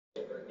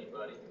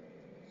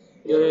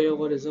Yo,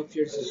 what is up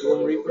here? This is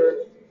Grim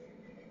Reaper.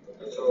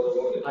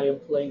 I am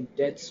playing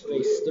Dead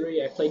Space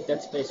 3. I played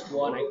Dead Space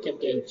 1. I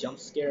kept getting jump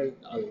scared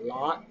a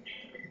lot.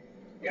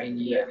 And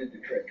yeah.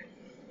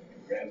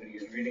 Gravity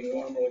is reading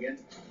normal again.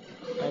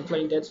 I'm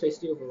playing Dead Space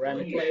 2 with a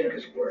random player.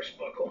 It's worse,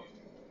 Buckle.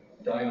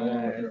 Dying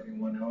along with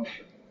everyone else.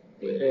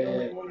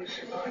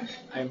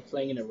 I'm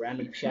playing in a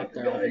random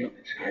chapter.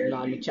 I'm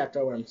not in the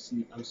chapter where I'm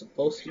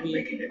supposed to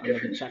be. I'm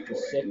like in chapter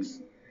 6.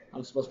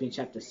 I'm supposed to be in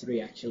chapter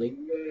 3 actually.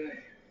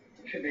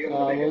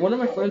 When one of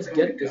my friends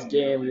get this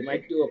game, we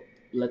might do a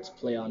let's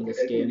play on this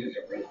game.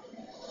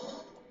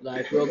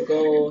 Like we'll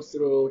go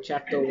through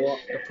chapter 1,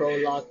 the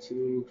prologue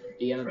to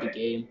the end of the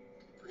game,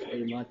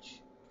 pretty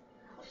much.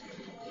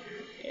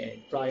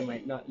 And probably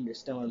might not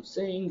understand what I'm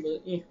saying,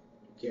 but who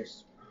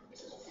cares?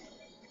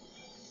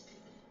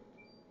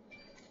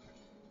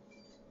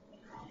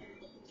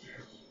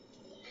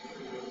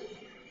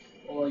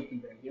 Or you can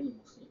barely hear me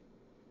mostly.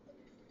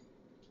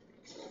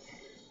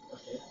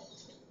 Okay.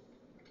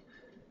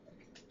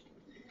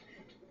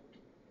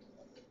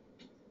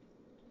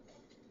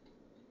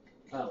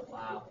 Oh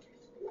wow.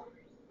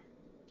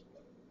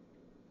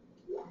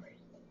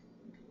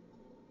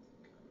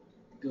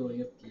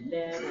 Going up the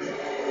ladder.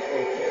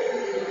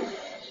 Okay.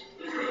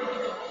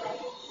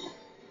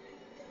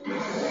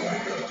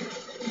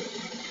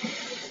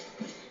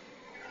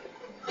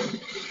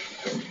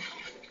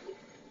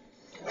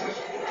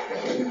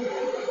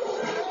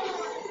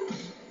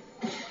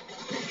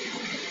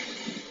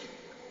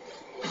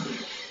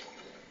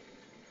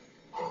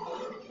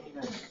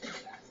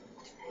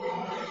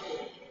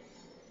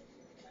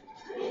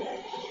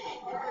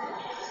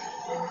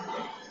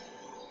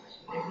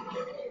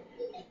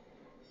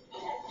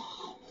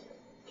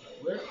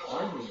 Where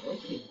are you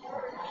looking?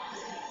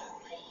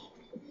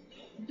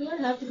 Do I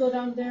have to go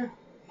down there?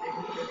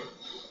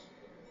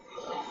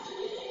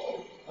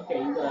 Okay,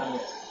 you go down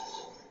there.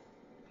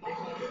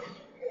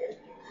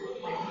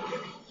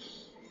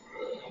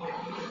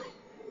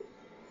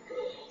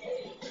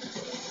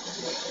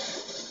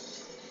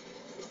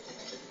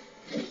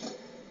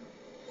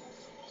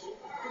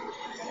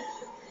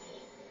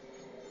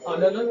 Oh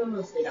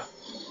no, stay down.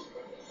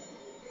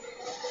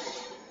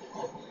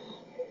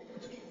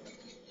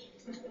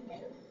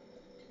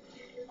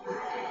 I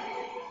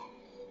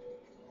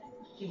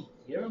can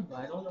hear him, but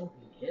I don't know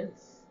who he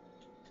is.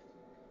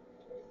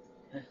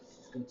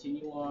 Let's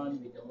continue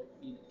on. We don't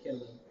need to kill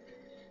him.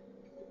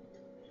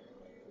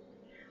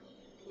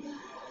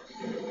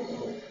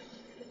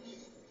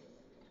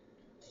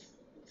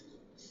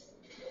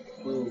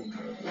 Boom.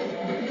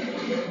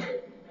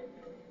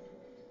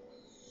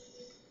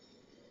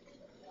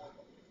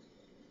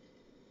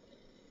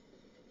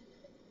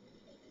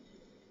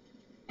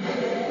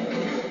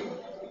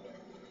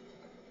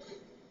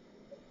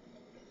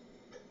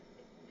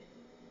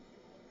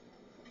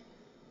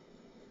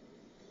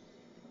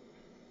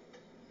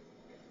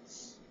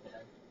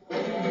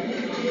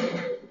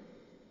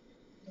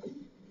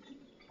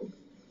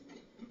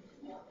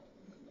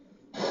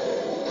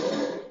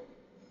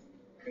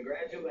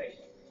 Congratulations.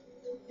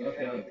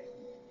 Okay.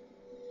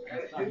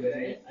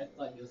 I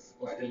thought he was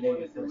supposed to be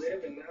wanted for to a live,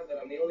 second. and now that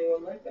I'm the only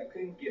one left, I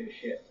couldn't give a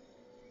shit.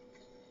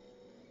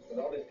 With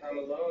all this time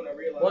alone, I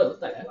realized, What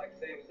the heck? like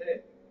Sam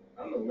said,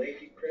 I'm a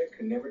lazy prick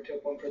who never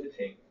took one for the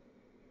team.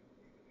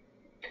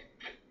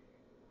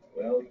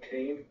 Well,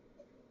 team,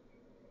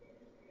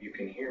 you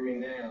can hear me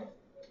now.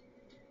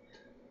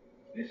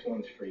 This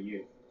one's for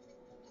you.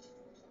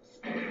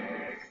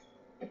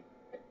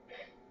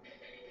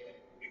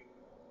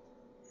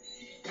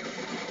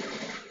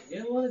 He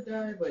didn't want to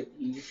die, but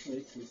he just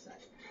committed suicide.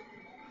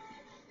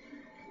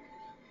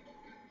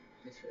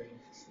 That's very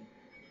interesting.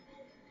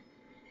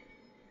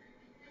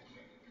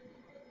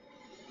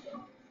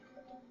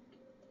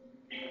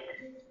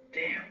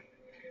 Damn.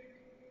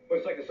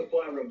 Looks like the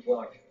supply room's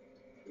locked.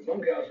 The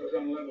bunkhouse was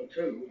on level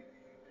 2.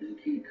 The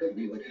key could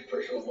be with his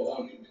personal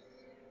belongings.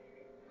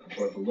 It's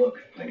worth a look,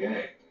 I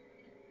guess.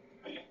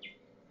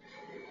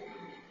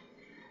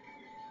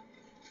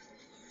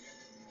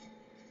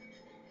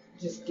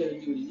 Just gonna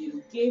do a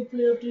little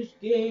gameplay of this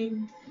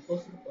game,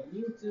 post it up on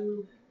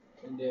YouTube,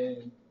 and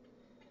then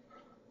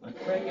my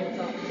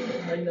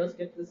friend does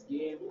get this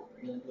game,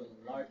 and then do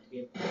a large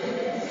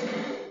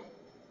gameplay.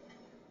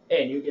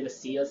 And you're gonna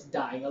see us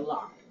dying a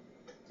lot.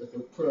 So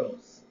we're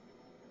pros.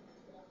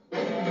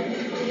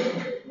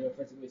 We're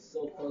gonna be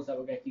so close that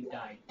we're gonna keep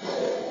dying.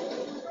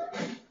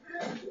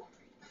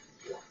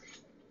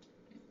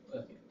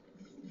 Okay.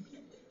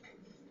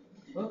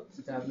 Well,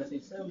 since I have nothing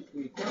to say, we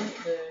can record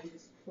and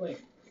just play.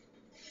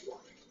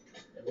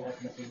 And we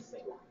have nothing to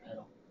say at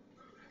all.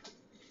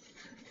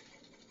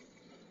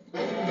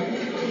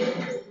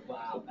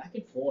 Wow, back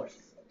and forth.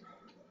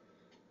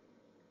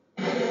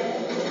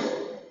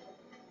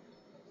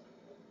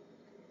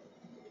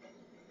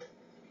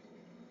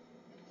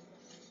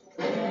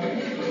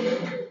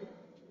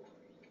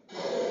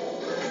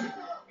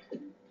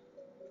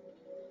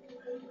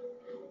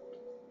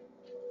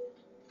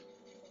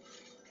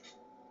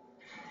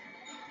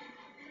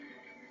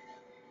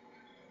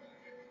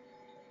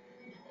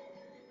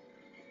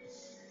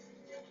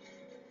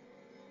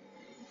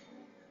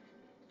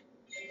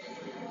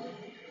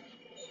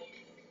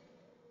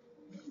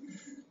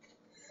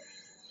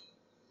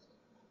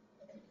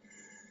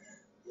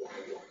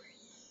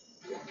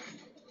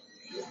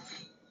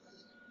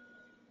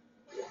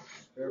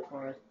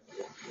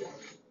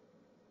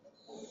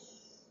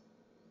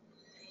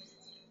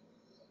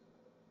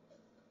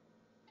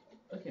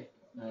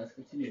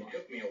 It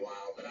took me a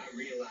while, but I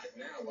realize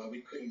now why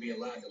we couldn't be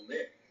allowed to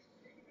live.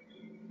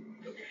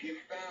 So if you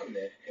found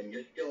this and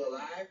you're still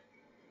alive,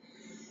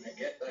 I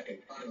guess I can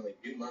finally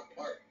do my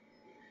part.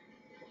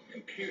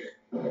 Computer,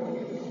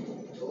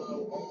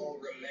 slow all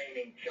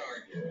remaining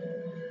charges.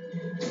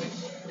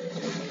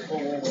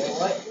 Oh,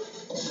 what?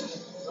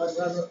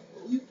 Are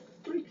you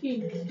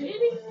freaking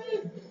kidding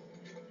me?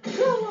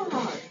 Come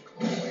on!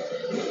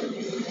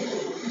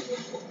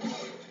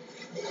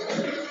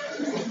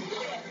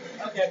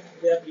 Okay,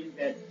 yeah, he's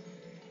dead.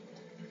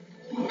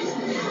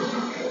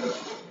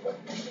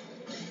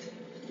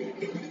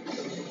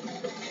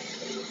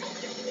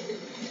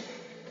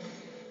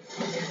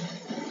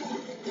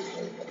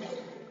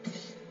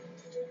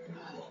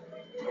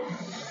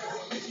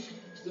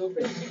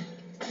 Stupid.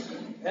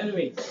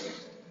 Enemies.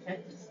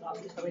 Can't just stop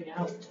coming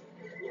out.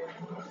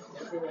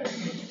 Everywhere.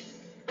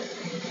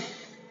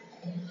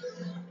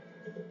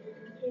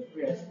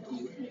 Every SQ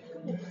make a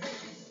move.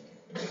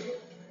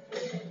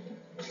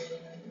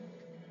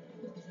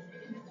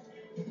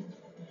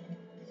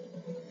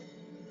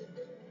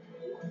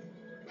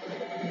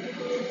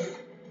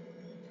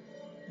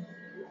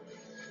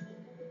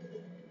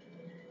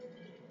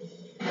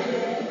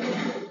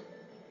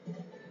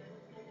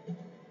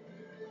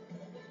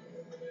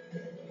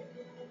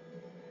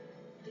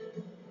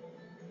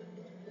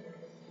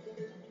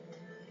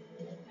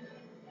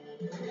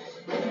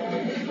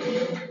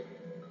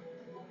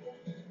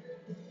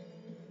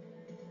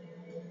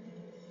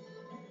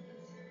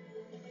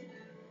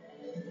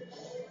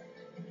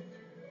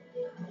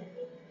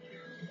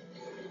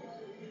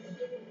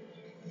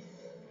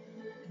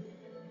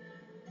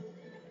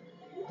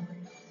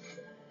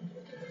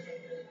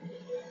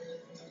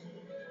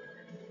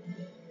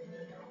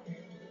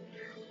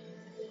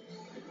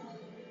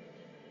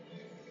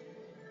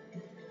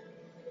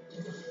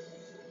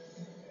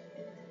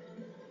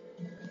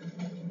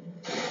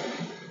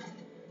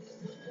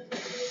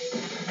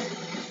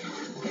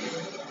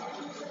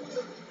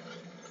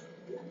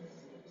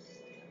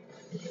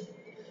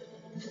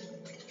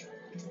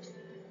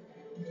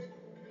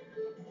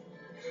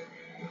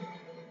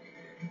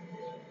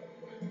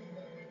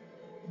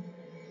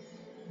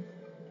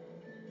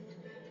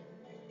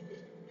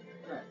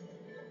 Alright.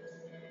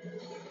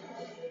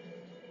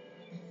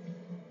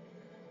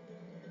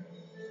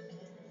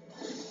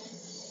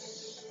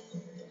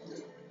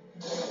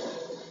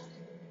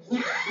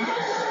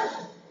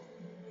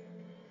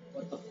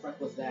 What the frick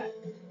was that?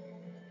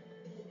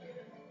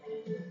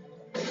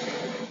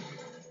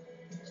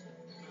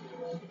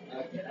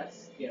 Okay, that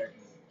scared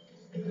me.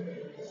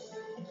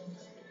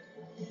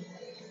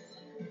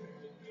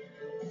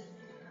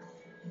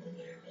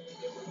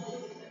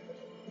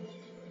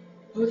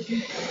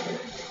 Okay.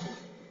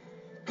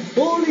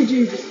 Holy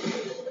Jesus!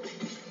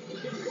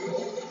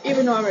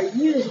 Even though I already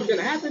knew this was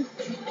gonna happen,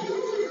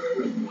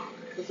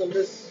 because of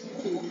this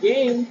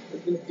game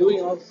has been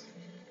doing all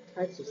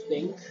types of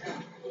things.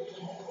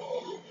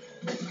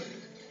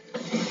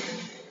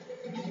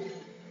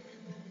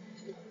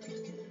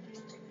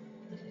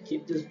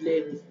 Keep this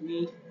blade with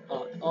me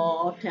at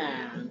all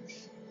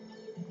times.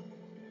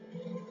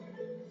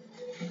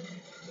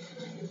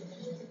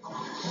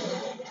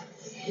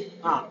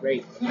 Ah,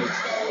 great.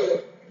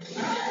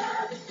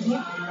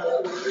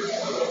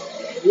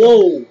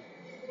 Whoa!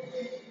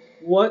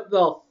 What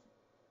the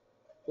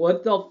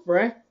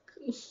frick?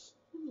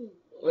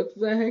 What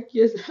the heck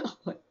is that?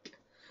 Like,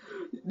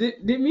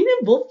 did me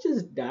and both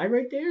just die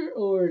right there,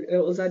 or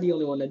was I the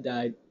only one that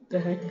died? The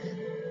heck?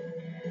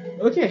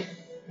 Okay,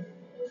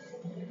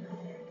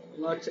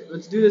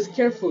 let's do this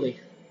carefully.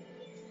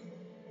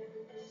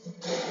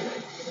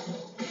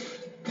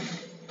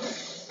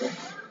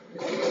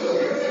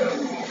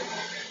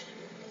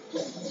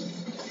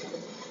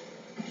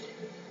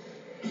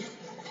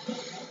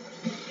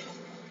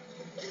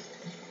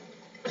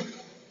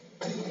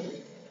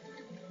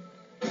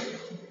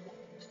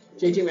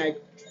 JT Mag.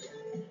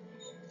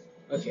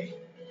 Okay.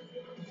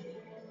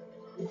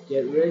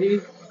 Get ready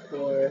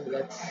for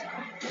let's.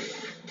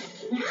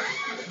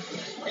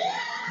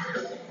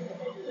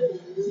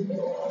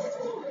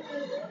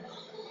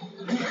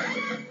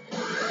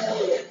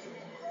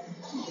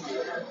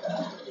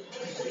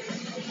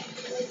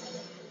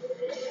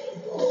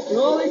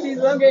 Holy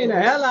Jesus, I'm getting the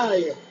hell out of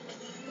here.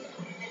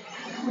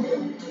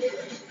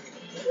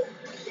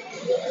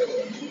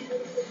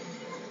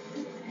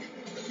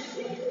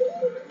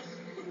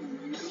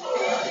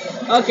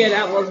 Okay,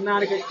 that was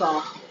not a good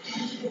call.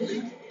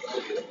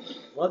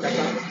 Well, that's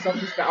not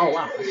something special. Oh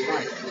wow, that's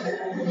fine.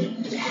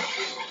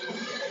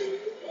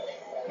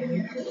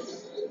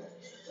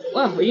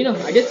 Well, you know,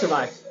 I did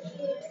survive.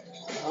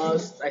 I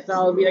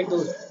thought it would be like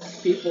those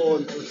people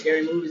in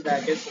scary movies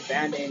that gets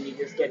abandoned and you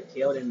just get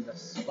killed in the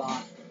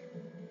spot.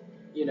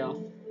 You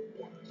know,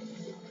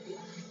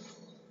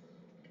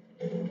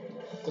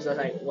 because that's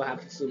like what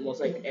happens to most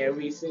like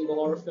every single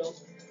horror film.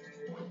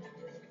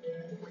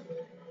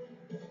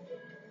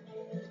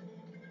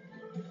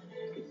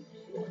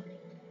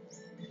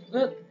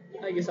 But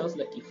I guess I was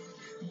lucky.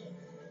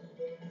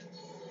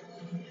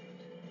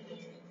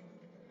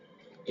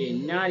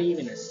 And not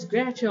even a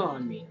scratch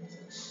on me.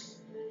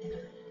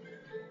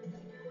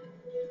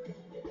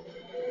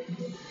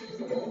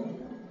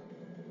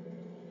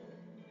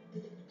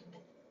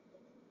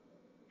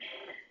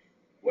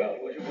 Well,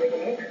 was it worth a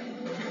look?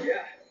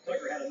 Yeah,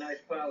 sucker had a nice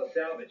pile of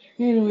salvage.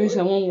 Anyways,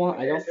 I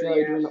don't feel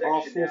like doing the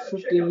full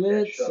 15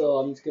 minutes, so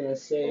I'm just gonna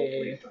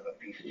say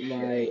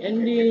my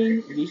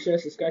ending. Be sure to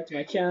subscribe to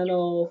my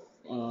channel.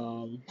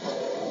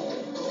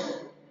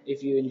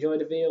 If you enjoyed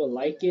the video,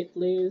 like it,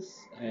 please.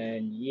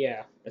 And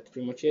yeah, that's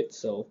pretty much it.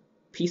 So,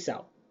 peace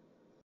out.